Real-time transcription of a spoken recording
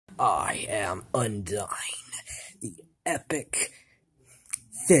I am Undyne, the epic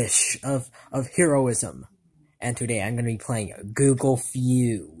fish of heroism. And today I'm going to be playing Google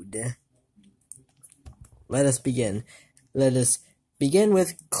Feud. Let us begin. Let us begin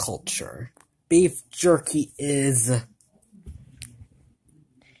with culture. Beef jerky is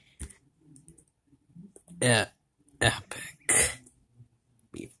epic.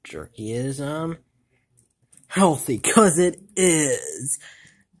 Beef jerky is healthy, 'cause it is.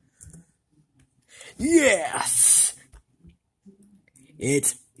 Yes!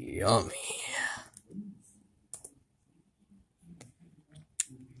 It's yummy.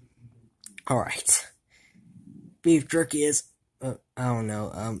 Alright. Beef jerky is, I don't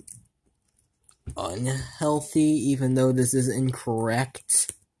know, unhealthy, even though this is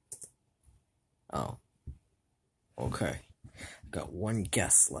incorrect. Oh. Okay. Got one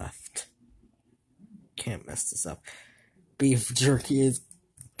guess left. Can't mess this up. Beef jerky is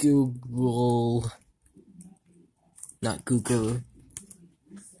Google. Not Google.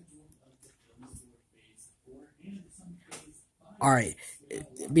 Alright.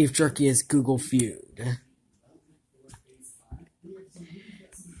 Beef jerky is Google Feud.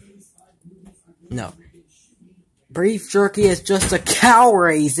 No. Beef jerky is just a cow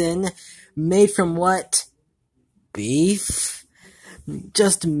raisin made from what? Beef?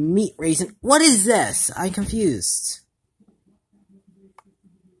 Just meat raisin. What is this? I'm confused.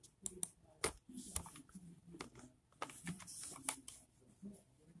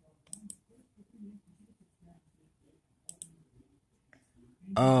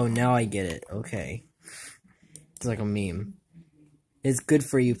 Oh, now I get it. Okay. It's like a meme. It's good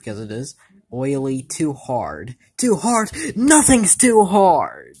for you because it is oily, too hard. Too hard? Nothing's too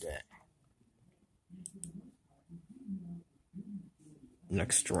hard!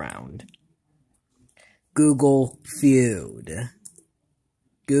 Next round. Google Feud.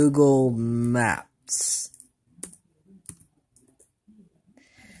 Google Maps.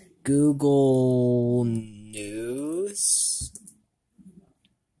 Google News.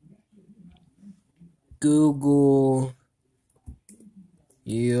 Google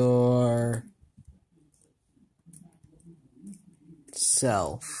yourself.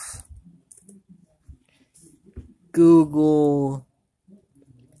 Google,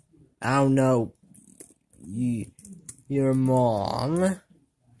 I don't know, your mom.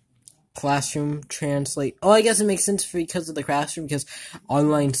 Classroom translate. Oh, I guess it makes sense because of the classroom, because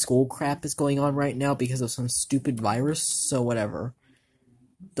online school crap is going on right now because of some stupid virus, so whatever.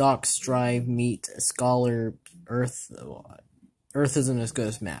 Docs, Drive, Meet, Scholar, Earth. Earth isn't as good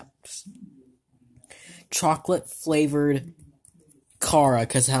as Maps. Chocolate flavored Cara,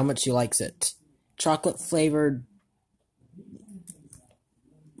 because how much she likes it. Chocolate flavored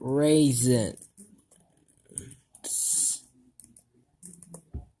raisin.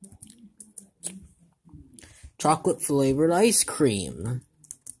 Chocolate flavored ice cream.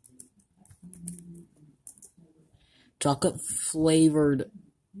 Chocolate flavored,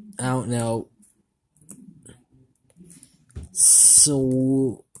 I don't know,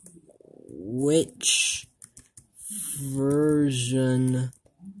 so which version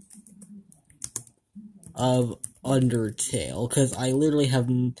of Undertale? Because I literally have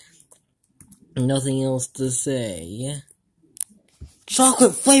nothing else to say.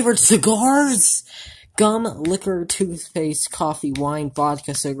 Chocolate flavored cigars? Gum, liquor, toothpaste, coffee, wine,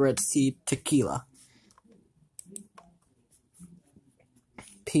 vodka, cigarettes, tea, tequila.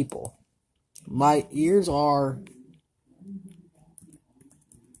 People. My ears are...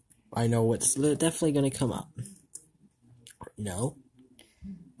 I know what's definitely gonna come up. No.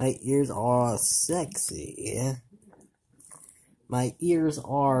 My ears are sexy. My ears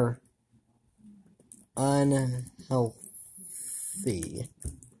are unhealthy.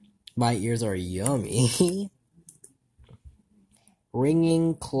 My ears are yummy.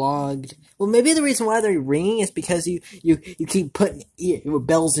 Ringing, clogged. Well, maybe the reason why they're ringing is because you keep putting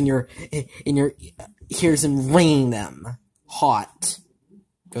bells in your ears and ringing them. Hot.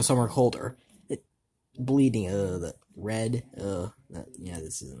 Go somewhere colder. Bleeding. The red. Yeah,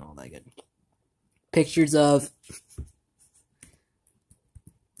 this isn't all that good. Pictures of.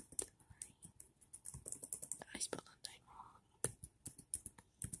 I spelled Undyne wrong.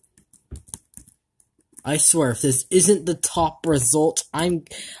 I swear, if this isn't the top result, I'm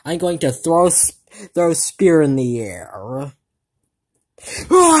going to throw spear in the air.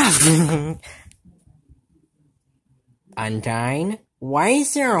 Undyne? Why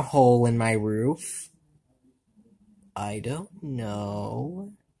is there a hole in my roof? I don't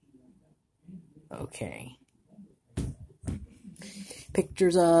know. Okay.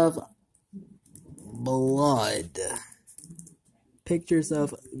 Pictures of blood. Pictures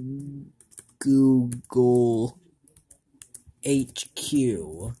of Google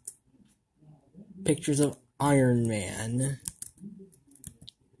HQ. Pictures of Iron Man.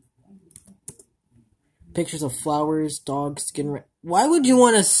 Pictures of flowers, dogs, skin. Why would you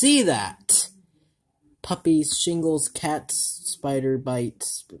want to see that? Puppies, shingles, cats, spider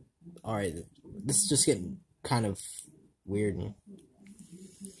bites. Alright, this is just getting kind of weird.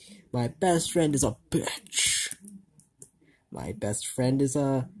 My best friend is a bitch. My best friend is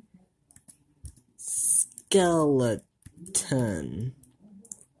a skeleton.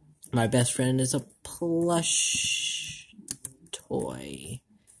 My best friend is a plush toy.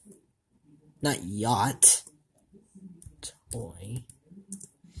 Not yacht. Toy.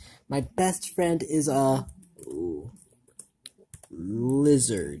 My best friend is a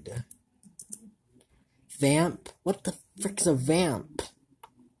lizard. Vamp? What the frick's a vamp?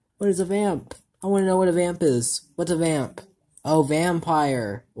 What is a vamp? I want to know what a vamp is. What's a vamp? Oh,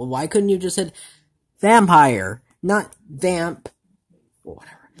 vampire. Well, why couldn't you just said vampire? Not vamp. Well,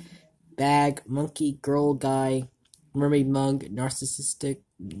 whatever. Bag, monkey, girl, guy, mermaid mug, narcissistic,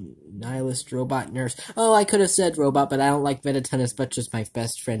 nihilist, robot, nurse. Oh, I could have said robot, but I don't like Vedaton as much as my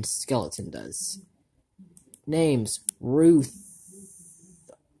best friend Skeleton does. Names. Ruth.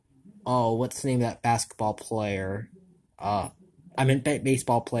 Oh, what's the name of that basketball player? I meant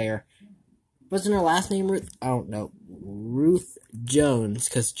baseball player. Wasn't her last name Ruth? I don't know. Ruth Jones,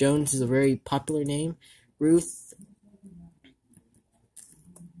 because Jones is a very popular name. Ruth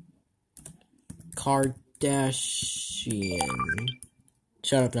Kardashian.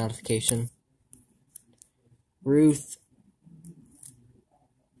 Shut up, notification. Ruth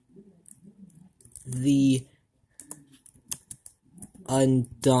the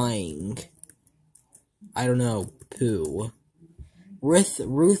Undyne. I don't know. Pooh.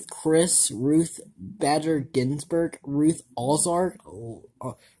 Ruth Chris, Ruth Badger Ginsburg, Ruth Alzark,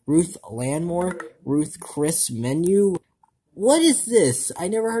 Ruth Landmore, Ruth Chris Menu. What is this? I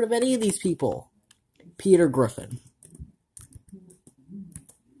never heard of any of these people. Peter Griffin.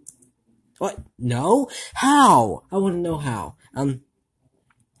 What? No? How? I want to know how. I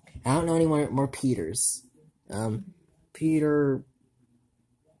don't know any more Peters. Peter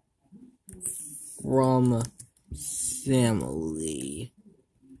from Family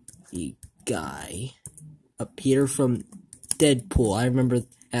Guy. Peter from Deadpool. I remember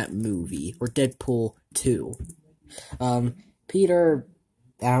that movie. Or Deadpool 2. Peter,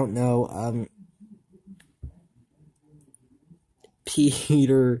 I don't know,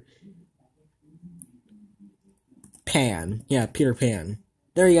 Peter Pan. Yeah, Peter Pan.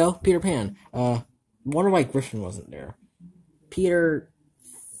 There you go, Peter Pan. Wonder why Griffin wasn't there. Peter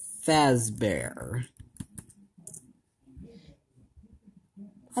Fazbear.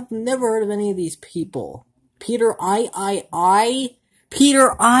 I've never heard of any of these people. Peter I?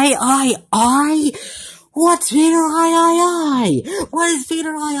 Peter I? What's Peter I? What is Peter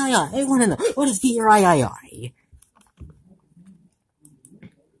I? I want to know. What is Peter I?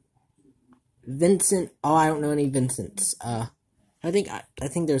 Vincent. Oh, I don't know any Vincents. I think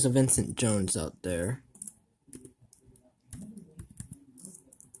there's a Vincent Jones out there.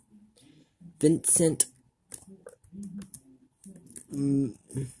 Vincent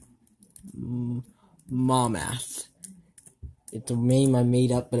Momath. It's a name I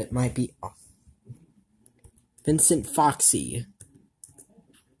made up, but it might be off. Vincent Foxy.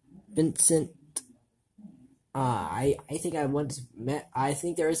 Vincent. I think I once met. I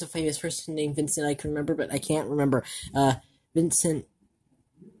think there is a famous person named Vincent I can remember, but I can't remember. Vincent.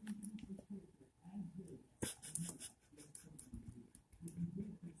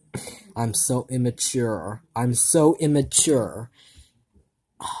 I'm so immature.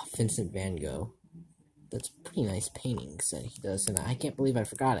 Oh, Vincent Van Gogh. That's pretty nice paintings that he does, and I can't believe I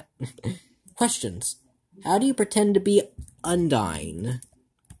forgot it. Questions. How do you pretend to be Undyne?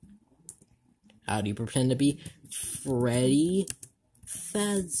 How do you pretend to be Freddy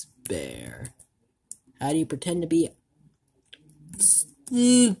Fazbear? How do you pretend to be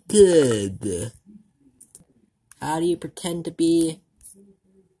stupid? How do you pretend to be,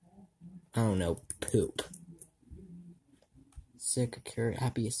 I don't know, poop? Sick, cure,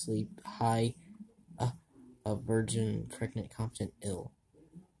 happy, asleep, high, a virgin, pregnant, confident, ill.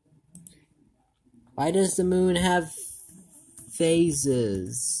 Why does the moon have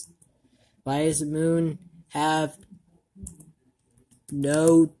phases? Why does the moon have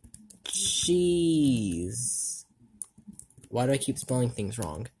no cheese? Why do I keep spelling things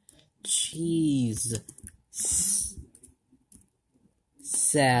wrong? Cheese.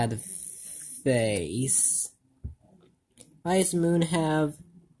 Sad face. Why does the moon have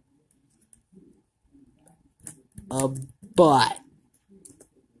a butt?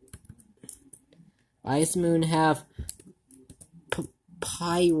 Why does the moon have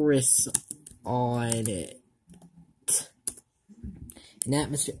papyrus on it? An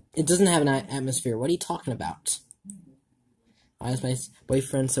atmosphere. It doesn't have an atmosphere. What are you talking about? Why is my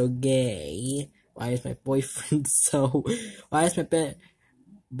boyfriend so gay? Why is my boyfriend so... Why is my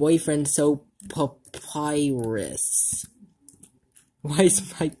boyfriend so papyrus? Why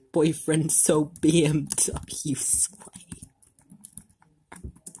is my boyfriend so BMW sway?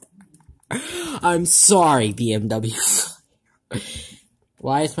 I'm sorry, BMW.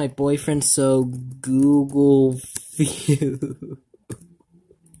 Why is my boyfriend so Google feud?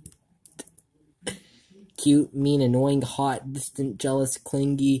 Cute, mean, annoying, hot, distant, jealous,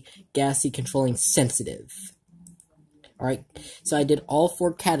 clingy, gassy, controlling, sensitive. Alright, so I did all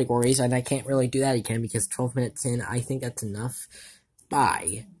 4 categories, and I can't really do that again because 12 minutes in, I think that's enough.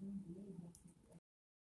 Bye.